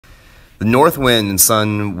The north wind and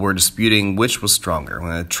sun were disputing which was stronger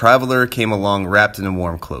when a traveler came along wrapped in a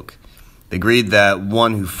warm cloak. They agreed that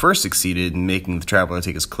one who first succeeded in making the traveler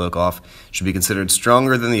take his cloak off should be considered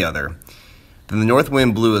stronger than the other. Then the north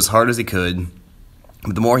wind blew as hard as he could,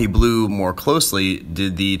 but the more he blew, more closely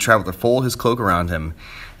did the traveler fold his cloak around him,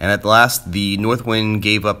 and at last the north wind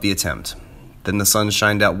gave up the attempt. Then the sun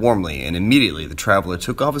shined out warmly, and immediately the traveler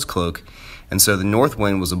took off his cloak, and so the north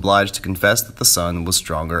wind was obliged to confess that the sun was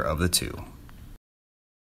stronger of the two.